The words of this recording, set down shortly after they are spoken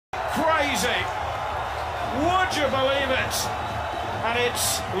Would you believe it? And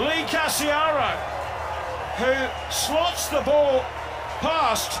it's Lee Casciaro who slots the ball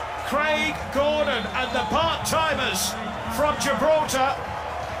past Craig Gordon, and the part-timers from Gibraltar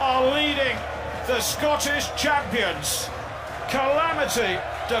are leading the Scottish champions. Calamity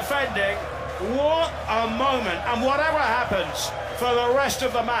defending. What a moment, and whatever happens for the rest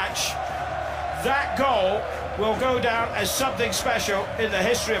of the match, that goal will go down as something special in the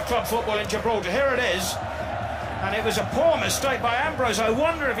history of club football in Gibraltar. Here it is, and it was a poor mistake by Ambrose. I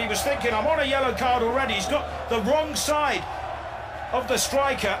wonder if he was thinking, I'm on a yellow card already. He's got the wrong side of the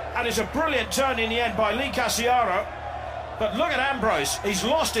striker, and it's a brilliant turn in the end by Lee Casciaro. But look at Ambrose, he's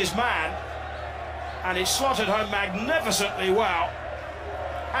lost his man, and it's slotted home magnificently well.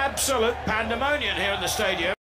 Absolute pandemonium here in the stadium.